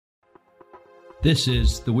This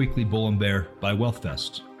is the Weekly Bull and Bear by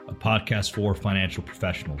WealthVest, a podcast for financial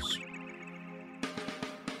professionals.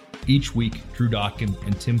 Each week, Drew Dockin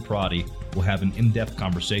and Tim Prati will have an in-depth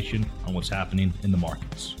conversation on what's happening in the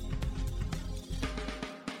markets.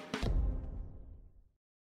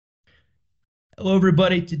 Hello,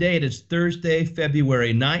 everybody. Today it is Thursday,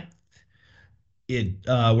 February 9th.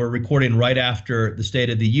 We're recording right after the State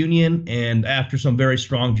of the Union and after some very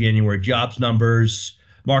strong January jobs numbers.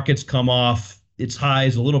 Markets come off its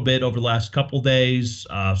highs a little bit over the last couple days.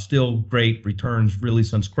 Still great returns really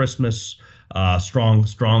since Christmas.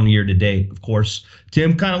 Strong year to date, of course.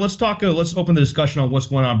 Tim, let's open the discussion on what's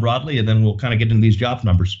going on broadly, and then we'll kind of get into these jobs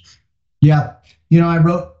numbers. Yeah. I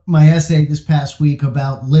wrote my essay this past week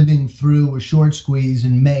about living through a short squeeze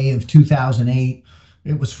in May of 2008.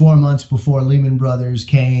 It was 4 months before Lehman Brothers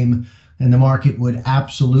came and the market would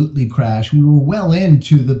absolutely crash. We were well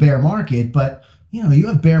into the bear market, but you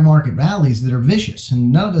have bear market rallies that are vicious,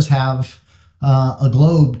 and none of us have a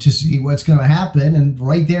globe to see what's going to happen. And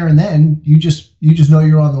right there and then, you just know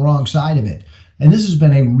you're on the wrong side of it. And this has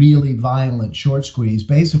been a really violent short squeeze,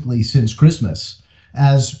 basically since Christmas,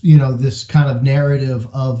 as this kind of narrative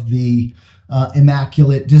of the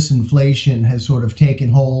immaculate disinflation has sort of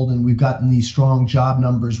taken hold, and we've gotten these strong job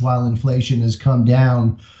numbers while inflation has come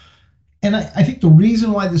down. And I think the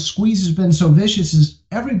reason why the squeeze has been so vicious is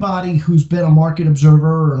everybody who's been a market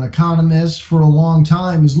observer or an economist for a long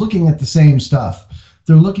time is looking at the same stuff.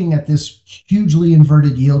 They're looking at this hugely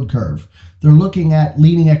inverted yield curve. They're looking at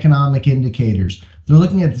leading economic indicators. They're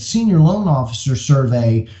looking at the senior loan officer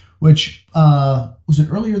survey, which was it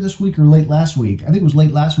earlier this week or late last week? I think it was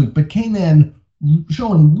late last week, but came in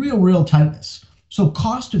showing real tightness. So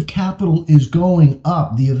cost of capital is going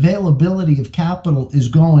up. The availability of capital is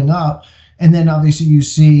going up. And then obviously you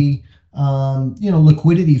see,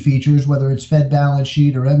 liquidity features, whether it's Fed balance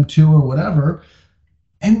sheet or M2 or whatever.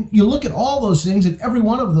 And you look at all those things, and every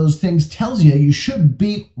one of those things tells you should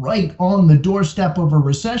be right on the doorstep of a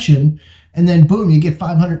recession. And then boom, you get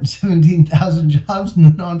 517,000 jobs in the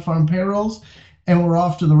non-farm payrolls, and we're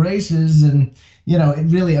off to the races. And,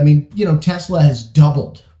 Tesla has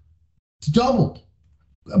doubled. It's doubled.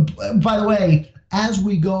 By the way, as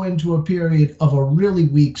we go into a period of a really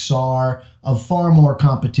weak SAR, of far more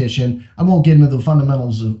competition, I won't get into the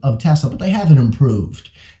fundamentals of Tesla, but they haven't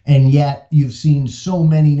improved. And yet you've seen so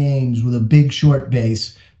many names with a big short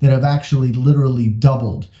base that have actually literally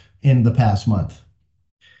doubled in the past month.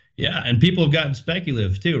 Yeah, and people have gotten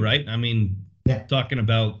speculative too, right? Talking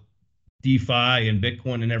about DeFi and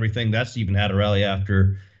Bitcoin and everything, that's even had a rally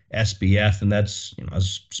after SBF, and that's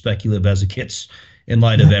as speculative as it gets in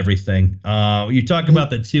light of everything. You talk about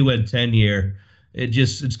the 2 and 10 year. I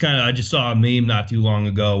just saw a meme not too long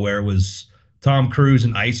ago where it was Tom Cruise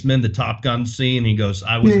and Iceman, the Top Gun scene. And he goes,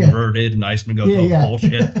 "I was inverted," and Iceman goes, "Oh,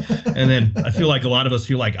 bullshit." And then I feel like a lot of us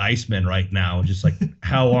feel like Iceman right now, just like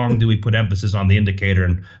how long do we put emphasis on the indicator,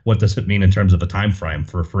 and what does it mean in terms of a time frame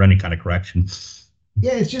for any kind of correction?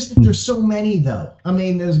 Yeah, it's just that there's so many, though.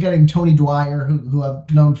 There's getting Tony Dwyer, who I've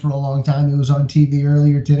known for a long time. He was on TV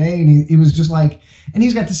earlier today, and he was just like, and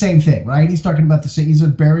he's got the same thing, right? He's talking about the same. He's a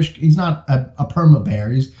bearish. He's not a perma bear.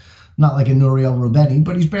 He's not like a Nouriel Roubini,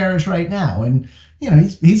 but he's bearish right now, and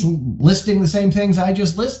he's listing the same things I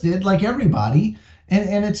just listed, like everybody,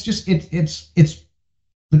 and it's just it's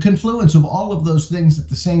the confluence of all of those things at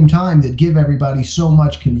the same time that give everybody so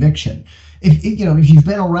much conviction. If you've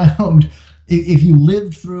been around. If you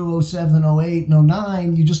lived through 07, 08, and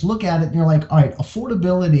 09, you just look at it and you're like, all right,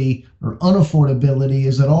 affordability or unaffordability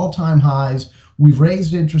is at all-time highs. We've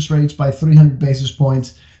raised interest rates by 300 basis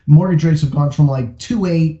points. Mortgage rates have gone from like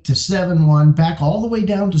 2.8 to 7.1 back all the way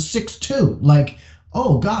down to 6.2. Like,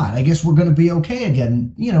 oh God, I guess we're going to be okay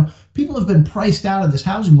again. People have been priced out of this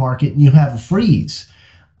housing market, and you have a freeze.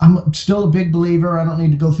 I'm still a big believer. I don't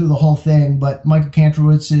need to go through the whole thing, but Michael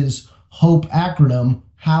Kantrowitz's HOPE acronym,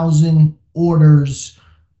 housing, orders,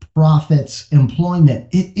 profits, employment,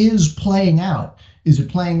 it is playing out. Is it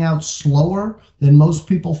playing out slower than most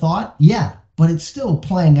people thought? Yeah, but it's still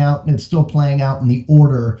playing out, and it's still playing out in the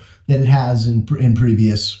order that it has in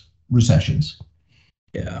previous recessions.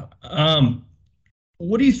 Yeah.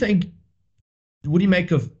 What do you think? What do you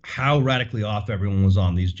make of how radically off everyone was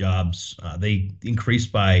on these jobs? They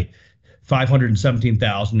increased by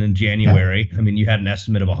 517,000 in January. Yeah. You had an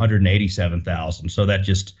estimate of 187,000, so that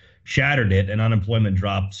just shattered it, and unemployment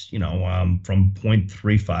dropped, from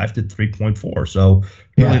 0.35 to 3.4. So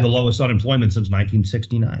really the lowest unemployment since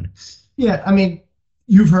 1969. Yeah,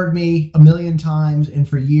 you've heard me a million times and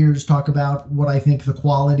for years talk about what I think the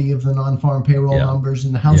quality of the non-farm payroll numbers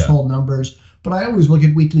and the household numbers but I always look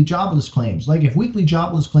at weekly jobless claims. Like if weekly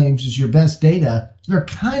jobless claims is your best data, they're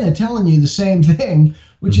kind of telling you the same thing,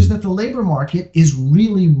 which is that the labor market is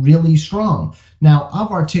really, really strong. Now,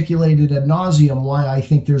 I've articulated ad nauseum why I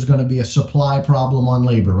think there's going to be a supply problem on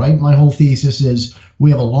labor, right? My whole thesis is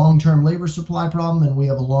we have a long-term labor supply problem and we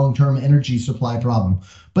have a long-term energy supply problem.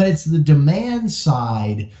 But it's the demand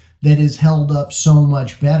side that is held up so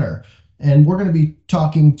much better. And we're going to be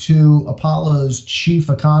talking to Apollo's chief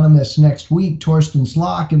economist next week, Torsten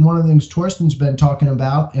Slok. And one of the things Torsten's been talking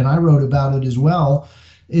about, and I wrote about it as well,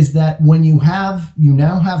 is that when you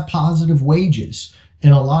now have positive wages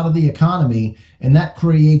in a lot of the economy, and that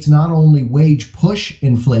creates not only wage push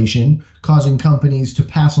inflation, causing companies to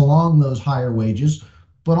pass along those higher wages,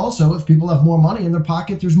 but also if people have more money in their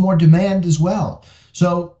pocket, there's more demand as well.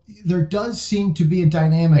 So there does seem to be a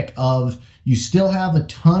dynamic of you still have a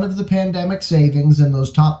ton of the pandemic savings in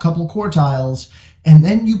those top couple quartiles, and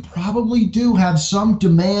then you probably do have some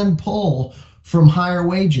demand pull from higher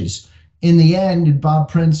wages. In the end, and Bob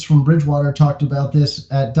Prince from Bridgewater talked about this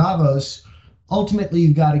at Davos, ultimately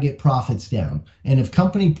you've got to get profits down. And if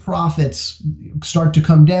company profits start to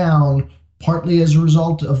come down, partly as a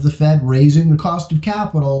result of the Fed raising the cost of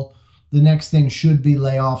capital, the next thing should be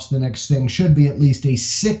layoffs. The next thing should be at least a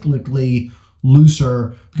cyclically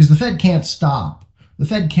looser, because the Fed can't stop. The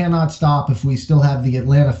Fed cannot stop if we still have the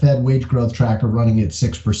Atlanta Fed wage growth tracker running at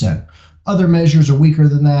 6%. Other measures are weaker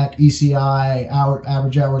than that, ECI,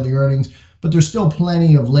 average hourly earnings, but there's still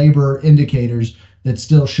plenty of labor indicators that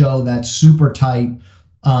still show that super tight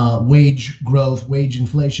wage growth, wage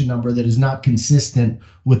inflation number that is not consistent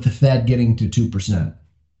with the Fed getting to 2%.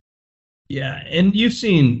 Yeah, and you've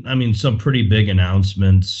seen, I mean, some pretty big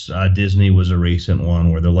announcements. Disney was a recent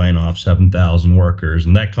one where they're laying off 7,000 workers,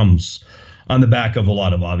 and that comes on the back of a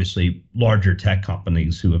lot of obviously larger tech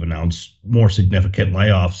companies who have announced more significant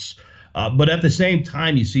layoffs. But at the same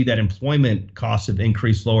time, you see that employment costs have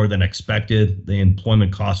increased lower than expected. The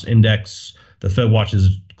employment cost index, the Fed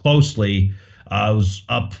watches closely, was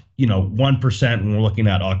up 1% when we're looking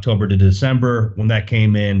at October to December. When that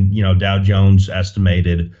came in, Dow Jones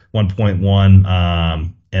estimated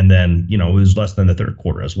 1.1, and then it was less than the third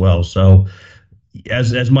quarter as well. So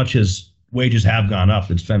as much as wages have gone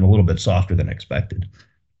up, it's been a little bit softer than expected.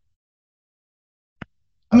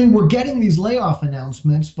 I mean, we're getting these layoff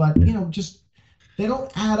announcements, but just they don't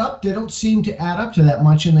add up. They don't seem to add up to that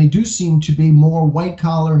much, and they do seem to be more white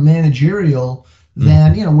collar managerial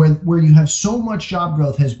than where you have so much job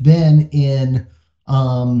growth has been in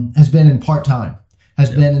part-time, has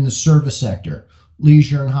been in the service sector,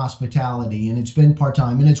 leisure and hospitality, and it's been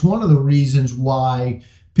part-time. And it's one of the reasons why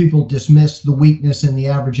people dismiss the weakness in the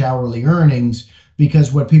average hourly earnings,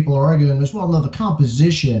 because what people are arguing is, well, no, the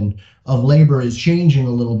composition of labor is changing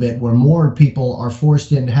a little bit, where more people are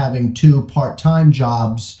forced into having two part-time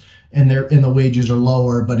jobs, and the wages are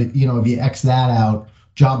lower. But if you X that out,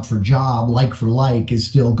 job for job, like for like, is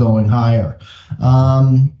still going higher.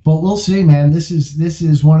 But we'll see, man. This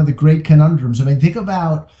is one of the great conundrums. I mean, think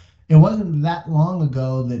about, it wasn't that long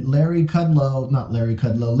ago that Larry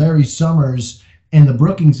Summers and the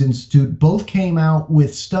Brookings Institute both came out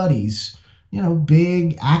with studies,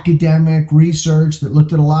 big academic research that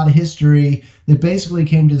looked at a lot of history, that basically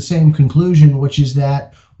came to the same conclusion, which is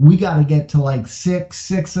that we got to get to like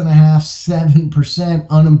 6.5, 7%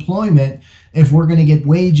 unemployment if we're going to get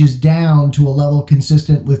wages down to a level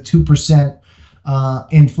consistent with 2%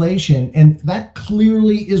 inflation. And that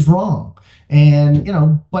clearly is wrong. And,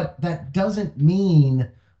 but that doesn't mean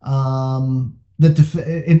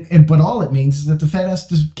but all it means is that the Fed has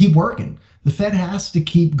to keep working. The Fed has to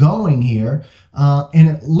keep going here. And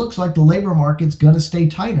it looks like the labor market's going to stay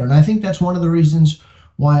tighter. And I think that's one of the reasons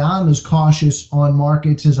why I'm as cautious on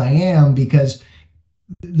markets as I am, because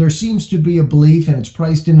there seems to be a belief, and it's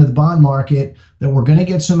priced into the bond market, that we're going to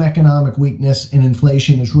get some economic weakness and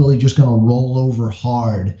inflation is really just going to roll over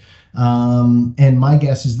hard. And my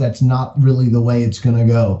guess is that's not really the way it's going to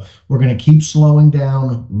go. We're going to keep slowing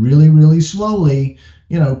down really, really slowly.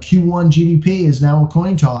 Q1 GDP is now a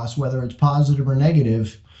coin toss, whether it's positive or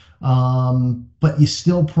negative. But you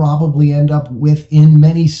still probably end up with, in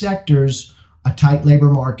many sectors, a tight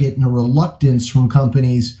labor market and a reluctance from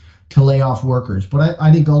companies to lay off workers. But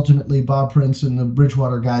I think ultimately Bob Prince and the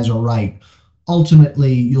Bridgewater guys are right.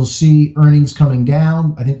 Ultimately, you'll see earnings coming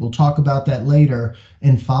down. I think we'll talk about that later.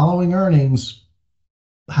 And following earnings,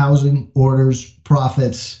 housing, orders,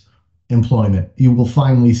 profits, employment. You will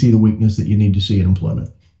finally see the weakness that you need to see in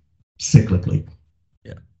employment, cyclically.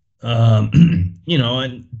 Yeah.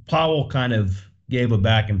 And Powell kind of gave a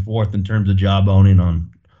back and forth in terms of job owning on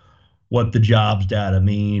what the jobs data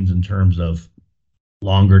means in terms of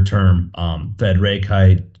longer term Fed rate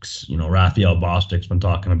hikes. Raphael Bostic's been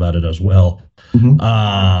talking about it as well.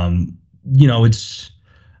 Mm-hmm. It's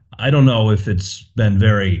I don't know if it's been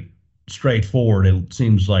very straightforward. It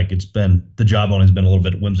seems like the job owning's been a little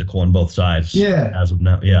bit whimsical on both sides. Yeah. As of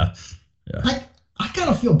now. Yeah. I kind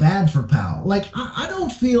of feel bad for Powell. Like, I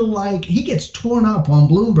don't feel like he gets torn up on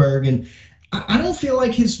Bloomberg, and I don't feel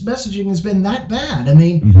like his messaging has been that bad. I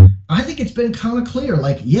mean, I think it's been kind of clear.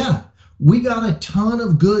 Like, yeah, we got a ton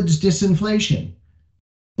of goods disinflation,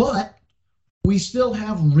 but we still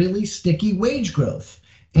have really sticky wage growth.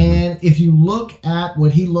 And if you look at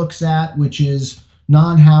what he looks at, which is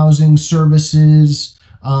non-housing services,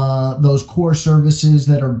 those core services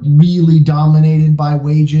that are really dominated by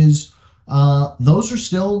wages, those are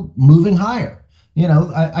still moving higher.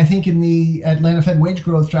 I think in the Atlanta Fed wage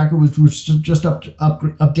growth tracker, which was just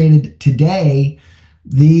updated today,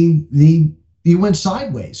 the went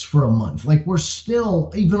sideways for a month. Like, we're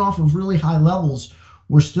still, even off of really high levels,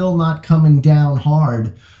 we're still not coming down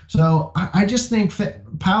hard. So I just think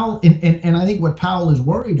Powell, and I think what Powell is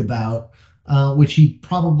worried about, which he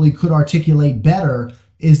probably could articulate better,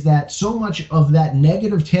 is that so much of that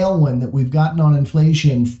negative tailwind that we've gotten on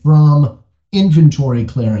inflation from inventory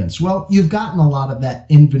clearance. Well, you've gotten a lot of that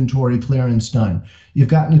inventory clearance done. You've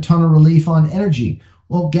gotten a ton of relief on energy.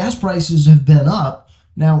 Well, gas prices have been up.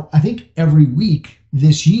 Now, I think every week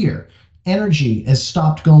this year, energy has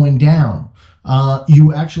stopped going down.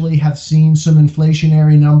 You actually have seen some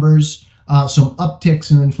inflationary numbers, some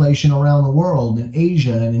upticks in inflation around the world, in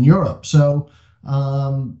Asia and in Europe. So,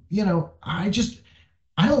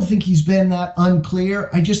 I don't think he's been that unclear.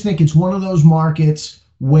 I just think it's one of those markets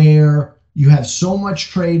where you have so much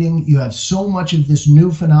trading, you have so much of this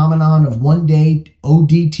new phenomenon of one-day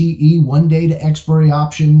ODTE, one-day to expiry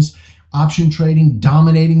options, option trading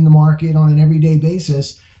dominating the market on an everyday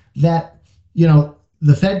basis, that,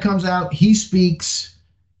 the Fed comes out, he speaks,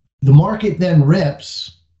 the market then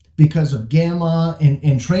rips because of gamma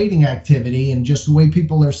and trading activity and just the way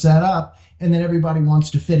people are set up. And then everybody wants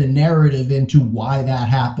to fit a narrative into why that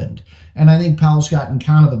happened. And I think Powell's gotten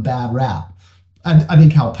kind of a bad rap. I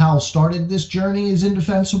think how Powell started this journey is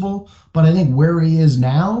indefensible, but I think where he is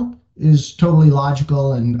now is totally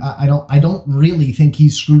logical. And I don't really think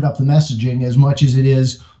he's screwed up the messaging as much as it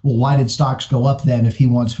is, well, why did stocks go up then if he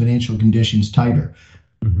wants financial conditions tighter?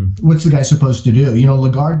 What's the guy supposed to do?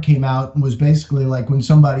 Lagarde came out and was basically like, when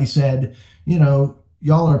somebody said,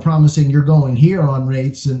 y'all are promising you're going here on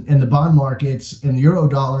rates, and the bond markets and the euro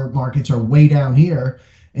dollar markets are way down here.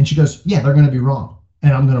 And she goes, yeah, they're going to be wrong,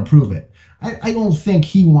 and I'm going to prove it. I don't think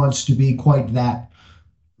he wants to be quite that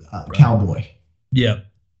cowboy. Yeah.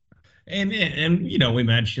 And we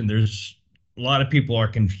mentioned there's a lot of people are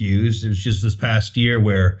confused. It was just this past year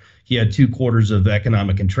where he had 2 quarters of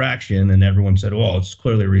economic contraction, and everyone said, well, it's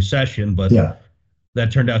clearly a recession, but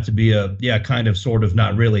that turned out to be a kind of sort of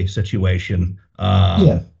not really situation.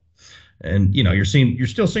 And you're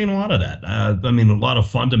still seeing a lot of that. A lot of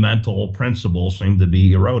fundamental principles seem to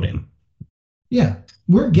be eroding. Yeah,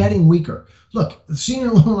 we're getting weaker. Look, the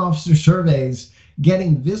senior loan officer surveys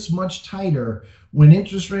getting this much tighter when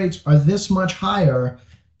interest rates are this much higher.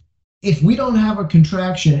 If we don't have a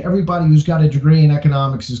contraction, everybody who's got a degree in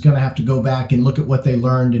economics is going to have to go back and look at what they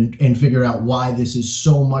learned and figure out why this is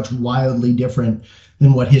so much wildly different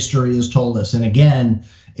than what history has told us. And again,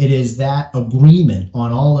 it is that agreement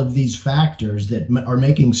on all of these factors that are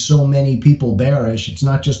making so many people bearish. It's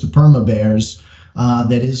not just the perma bears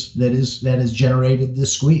that has generated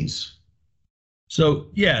this squeeze. So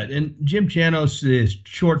yeah, and Jim Chanos is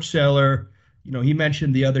short seller. He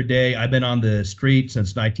mentioned the other day, I've been on the street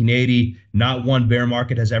since 1980. Not one bear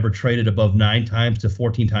market has ever traded above 9 times to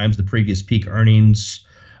 14 times the previous peak earnings.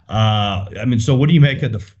 So what do you make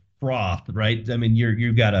of the froth, right?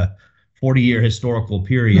 You've got a 40-year historical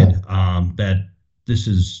period that this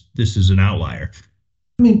is an outlier.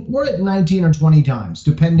 We're at 19 or 20 times,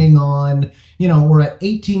 depending on, we're at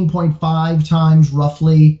 18.5 times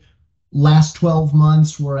roughly last 12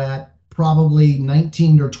 months. We're at probably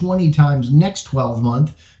 19 or 20 times next 12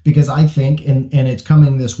 month, because I think, and it's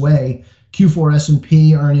coming this way, Q4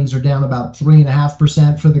 S&P earnings are down about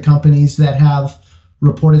 3.5% for the companies that have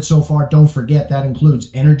reported so far. Don't forget that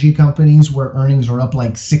includes energy companies where earnings are up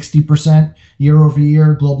like 60% year over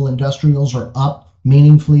year. Global industrials are up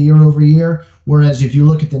meaningfully year over year. Whereas if you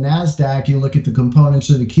look at the NASDAQ, you look at the components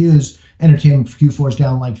of the Qs, entertainment Q4 is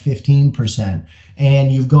down like 15%.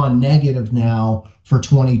 And you've gone negative now for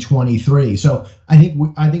 2023. So I think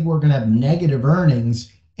we're going to have negative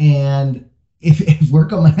earnings. And, if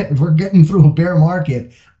we're getting through a bear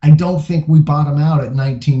market, I don't think we bottom out at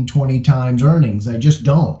 19, 20 times earnings. I just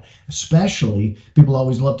don't. Especially, people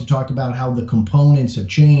always love to talk about how the components have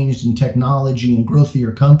changed and technology and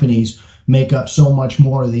growthier companies make up so much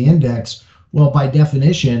more of the index. Well, by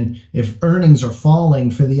definition, if earnings are falling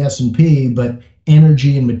for the S&P, but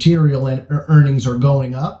energy and material earnings are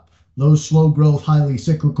going up, those slow growth, highly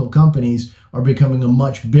cyclical companies are becoming a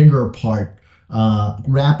much bigger part,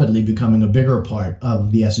 rapidly becoming a bigger part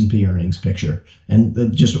of the S&P earnings picture. And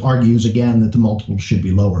that just argues again that the multiples should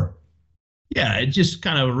be lower. Yeah, it's just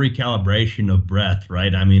kind of a recalibration of breadth,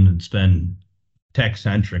 right? I mean, it's been tech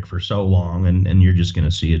centric for so long, and you're just going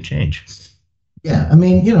to see a change. Yeah, I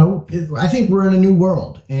mean, I think we're in a new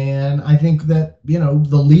world, and I think that,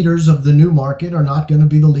 the leaders of the new market are not going to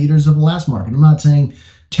be the leaders of the last market. I'm not saying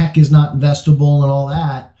tech is not investable and all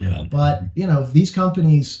that, but, these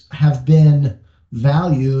companies have been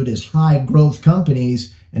valued as high growth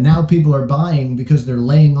companies, and now people are buying because they're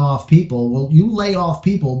laying off people. Well, you lay off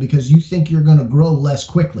people because you think you're going to grow less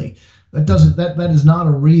quickly. That is not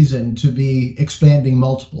a reason to be expanding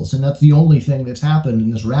multiples, and that's the only thing that's happened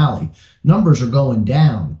in this rally. Numbers are going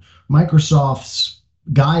down. Microsoft's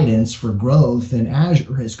guidance for growth in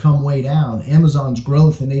Azure has come way down. Amazon's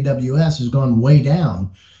growth in AWS has gone way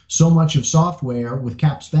down. So much of software with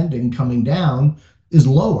cap spending coming down is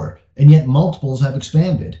lower, and yet multiples have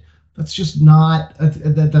expanded. That's just not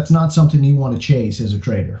that's not something you want to chase as a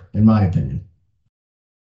trader, in my opinion.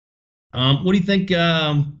 What do you think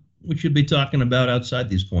we should be talking about outside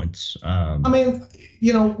these points? I mean,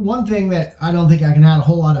 one thing that I don't think I can add a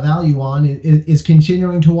whole lot of value on is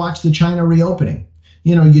continuing to watch the China reopening.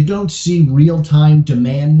 You don't see real-time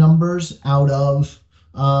demand numbers out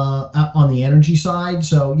on the energy side.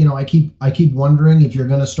 So, I keep wondering if you're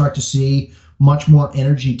going to start to see much more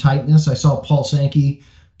energy tightness. I saw Paul Sankey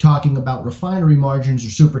talking about refinery margins are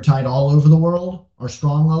super tight all over the world, or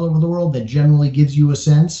strong all over the world. That generally gives you a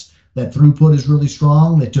sense that throughput is really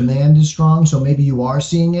strong, that demand is strong. So maybe you are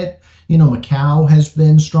seeing it. Macau has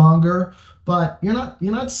been stronger, but you're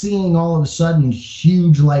not seeing all of a sudden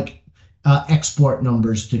huge export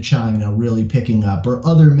numbers to China really picking up, or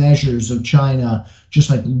other measures of China just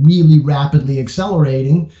really rapidly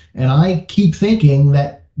accelerating. And I keep thinking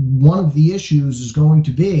that one of the issues is going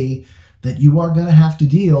to be that you are going to have to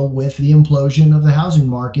deal with the implosion of the housing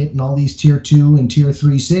market and all these tier 2 and tier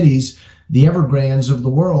 3 cities, the Evergrandes of the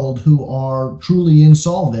world, who are truly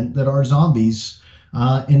insolvent, that are zombies.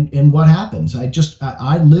 And what happens?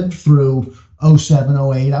 I lived through 07,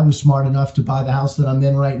 08. I was smart enough to buy the house that I'm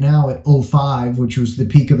in right now at 05, which was the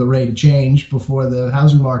peak of the rate of change before the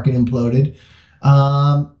housing market imploded.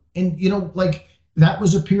 That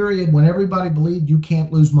was a period when everybody believed you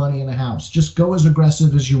can't lose money in a house. Just go as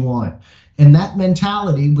aggressive as you want. And that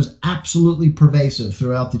mentality was absolutely pervasive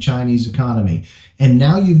throughout the Chinese economy. And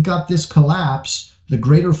now you've got this collapse, the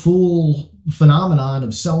greater fool phenomenon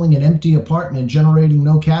of selling an empty apartment, generating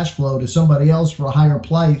no cash flow to somebody else for a higher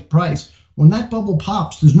price. When that bubble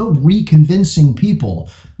pops, there's no reconvincing people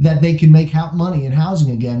that they can make money in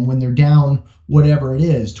housing again when they're down whatever it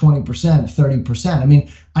is, 20%, 30%. I mean,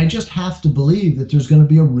 I just have to believe that there's going to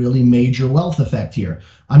be a really major wealth effect here.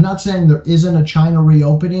 I'm not saying there isn't a China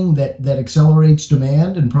reopening that accelerates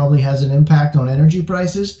demand and probably has an impact on energy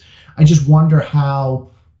prices. I just wonder how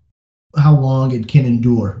long it can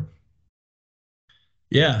endure.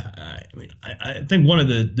 Yeah, I think one of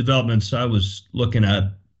the developments I was looking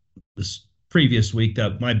at this previous week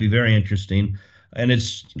that might be very interesting, and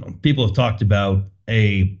it's, people have talked about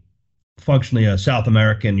functionally a South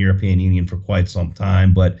American European Union for quite some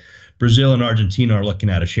time, but Brazil and Argentina are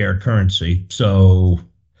looking at a shared currency. So,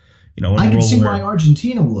 I can see why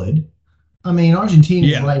Argentina would. I mean,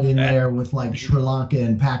 Argentina's right in there with Sri Lanka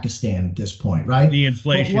and Pakistan at this point, right? The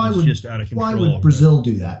inflation is just out of control. Why would Brazil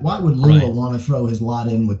do that? Why would Lula want to throw his lot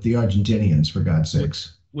in with the Argentinians, for God's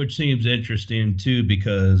sakes? Which seems interesting too,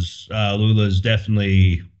 because Lula is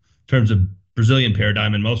definitely, in terms of Brazilian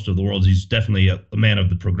paradigm in most of the world, he's definitely a man of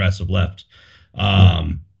the progressive left. But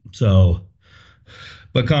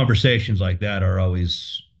conversations like that are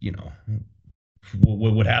always,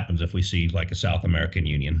 what happens if we see a South American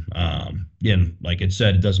Union? Again, like it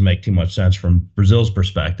said, it doesn't make too much sense from Brazil's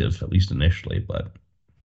perspective, at least initially.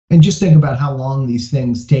 And just think about how long these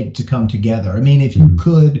things take to come together. I mean, if you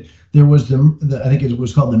could, there was I think it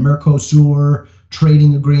was called the Mercosur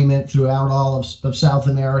trading agreement throughout all of South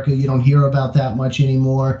America. You don't hear about that much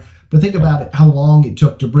anymore. But think about it, how long it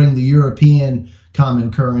took to bring the European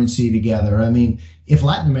common currency together. I mean, if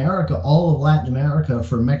Latin America, all of Latin America,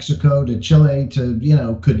 from Mexico to Chile to,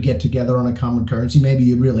 could get together on a common currency, maybe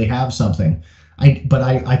you'd really have something.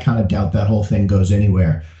 I kind of doubt that whole thing goes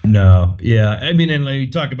anywhere. No, yeah. I mean, and you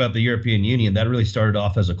talk about the European Union, that really started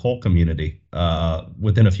off as a coal community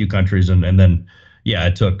within a few countries. And then, yeah,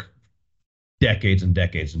 it took decades and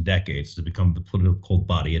decades and decades to become the political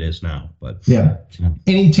body it is now. But yeah.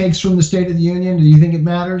 Any takes from the State of the Union? Do you think it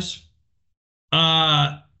matters?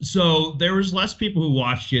 So there was less people who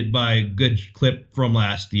watched it by a good clip from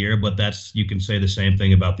last year, but you can say the same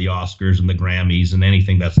thing about the Oscars and the Grammys and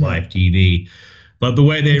anything that's live TV. But the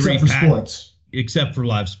way they except for sports, except for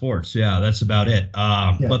live sports, yeah, that's about it.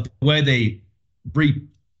 But the way they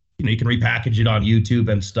you can repackage it on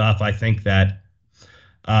YouTube and stuff. I think that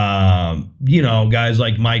guys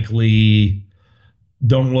like Mike Lee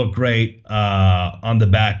don't look great on the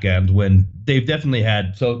back end when they've definitely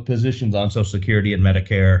had positions on Social Security and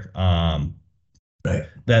Medicare right,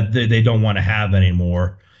 that they don't want to have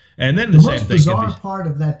anymore. And then the most bizarre part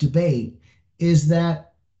of that debate is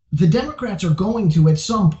that the Democrats are going to, at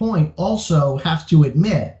some point, also have to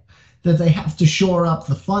admit that they have to shore up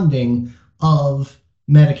the funding of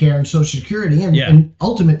Medicare and Social Security, and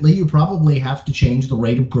ultimately, you probably have to change the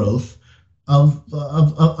rate of growth of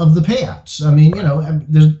the payouts. I mean,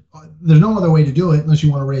 there's no other way to do it unless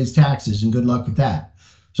you want to raise taxes, and good luck with that.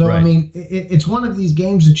 So, right. I mean, it's one of these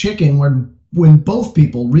games of chicken when both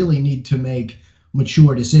people really need to make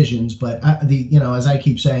mature decisions. But as I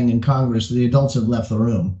keep saying in Congress, the adults have left the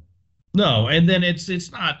room. No, and then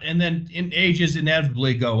it's not, and then ages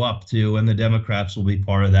inevitably go up too, and the Democrats will be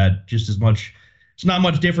part of that just as much. It's not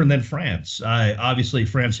much different than France. Obviously,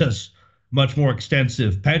 France has much more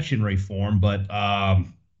extensive pension reform, but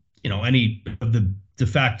any of the de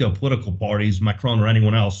facto political parties, Macron or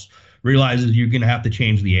anyone else, realizes you're going to have to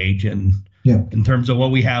change the age. And in terms of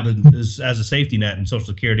what we have as a safety net and Social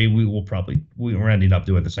Security, we're ending up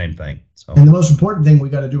doing the same thing. So. And the most important thing we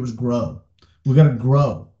got to do is grow. We got to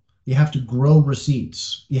grow. You have to grow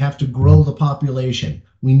receipts. You have to grow the population.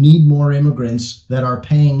 We need more immigrants that are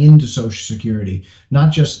paying into Social Security,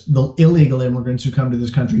 not just the illegal immigrants who come to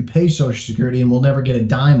this country pay Social Security and will never get a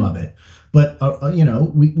dime of it. But,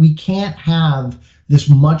 we can't have this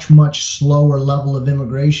much, much slower level of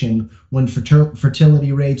immigration when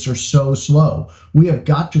fertility rates are so slow. We have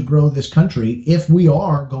got to grow this country if we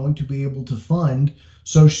are going to be able to fund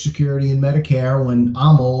Social Security and Medicare when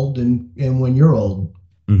I'm old and when you're old.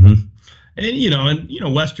 Mm-hmm.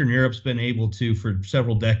 And Western Europe's been able to, for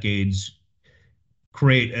several decades,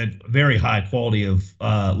 create a very high quality of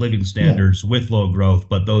living standards with low growth,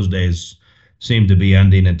 but those days seem to be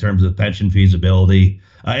ending in terms of pension feasibility.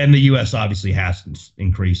 And the U.S. obviously has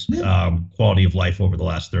increased quality of life over the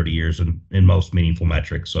last 30 years in most meaningful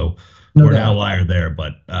metrics. So we're an outlier there,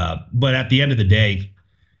 but at the end of the day,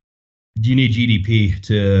 do you need GDP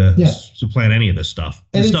to supplant any of this stuff?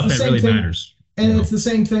 The stuff that really matters. And it's the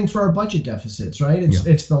same thing for our budget deficits, right?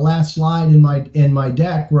 It's the last slide in my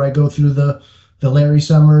deck where I go through the Larry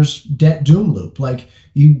Summers debt doom loop. Like,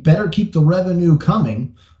 you better keep the revenue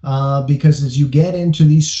coming because as you get into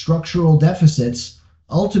these structural deficits,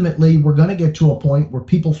 ultimately we're going to get to a point where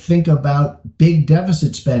people think about big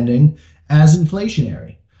deficit spending as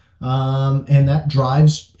inflationary. And that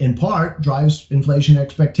drives inflation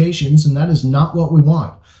expectations, and that is not what we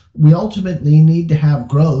want. We ultimately need to have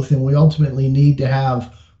growth, and we ultimately need to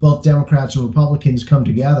have both Democrats and Republicans come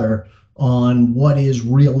together on what is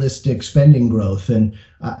realistic spending growth. And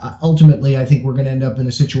ultimately, I think we're going to end up in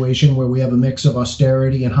a situation where we have a mix of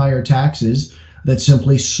austerity and higher taxes that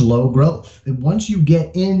simply slow growth. And once you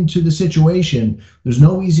get into the situation, there's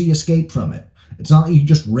no easy escape from it. It's not like you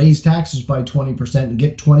just raise taxes by 20% and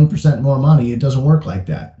get 20% more money. It doesn't work like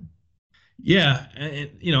that. Yeah, and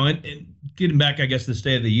getting back, I guess, the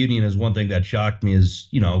State of the Union is one thing that shocked me is,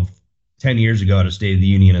 10 years ago at a State of the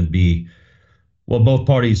Union and both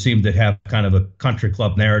parties seem to have kind of a country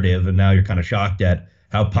club narrative, and now you're kind of shocked at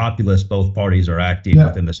how populist both parties are acting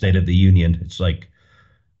within the State of the Union. It's like,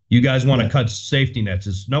 you guys want to cut safety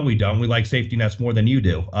nets. No, we don't. We like safety nets more than you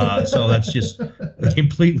do. So that's just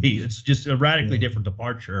it's just a radically different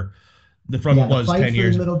departure from what was 10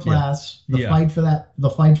 years. The fight for the middle class, the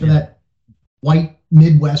fight for that white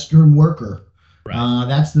Midwestern worker. Right.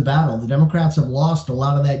 That's the battle. The Democrats have lost a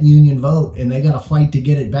lot of that union vote, and they got to fight to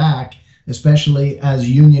get it back, especially as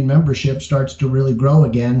union membership starts to really grow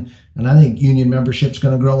again. And I think union membership's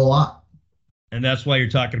going to grow a lot. And that's why you're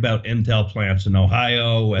talking about Intel plants in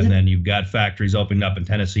Ohio, and then you've got factories opening up in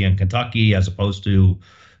Tennessee and Kentucky as opposed to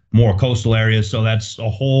more coastal areas. So that's a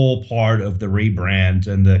whole part of the rebrand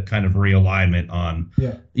and the kind of realignment on,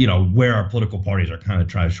 where our political parties are kind of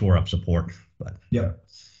trying to shore up support. But yeah.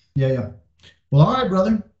 Well, all right,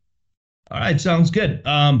 brother. All right, sounds good.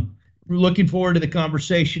 We're looking forward to the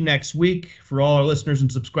conversation next week. For all our listeners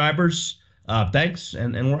and subscribers, thanks,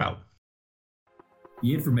 and we're out.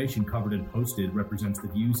 The information covered and posted represents the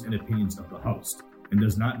views and opinions of the host and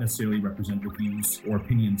does not necessarily represent the views or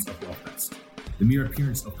opinions of WealthVest. The mere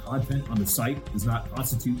appearance of content on the site does not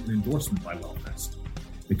constitute an endorsement by WealthVest.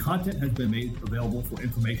 The content has been made available for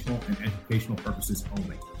informational and educational purposes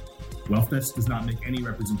only. WealthVest does not make any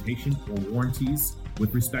representation or warranties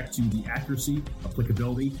with respect to the accuracy,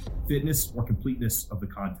 applicability, fitness, or completeness of the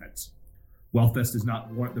contents. WealthVest does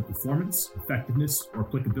not warrant the performance, effectiveness, or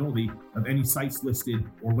applicability of any sites listed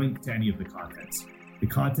or linked to any of the contents. The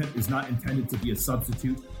content is not intended to be a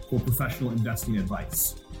substitute for professional investing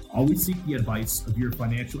advice. Always seek the advice of your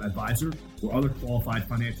financial advisor or other qualified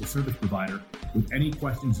financial service provider with any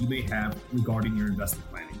questions you may have regarding your investment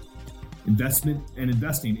planning. Investment and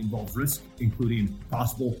investing involves risk, including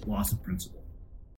possible loss of principal.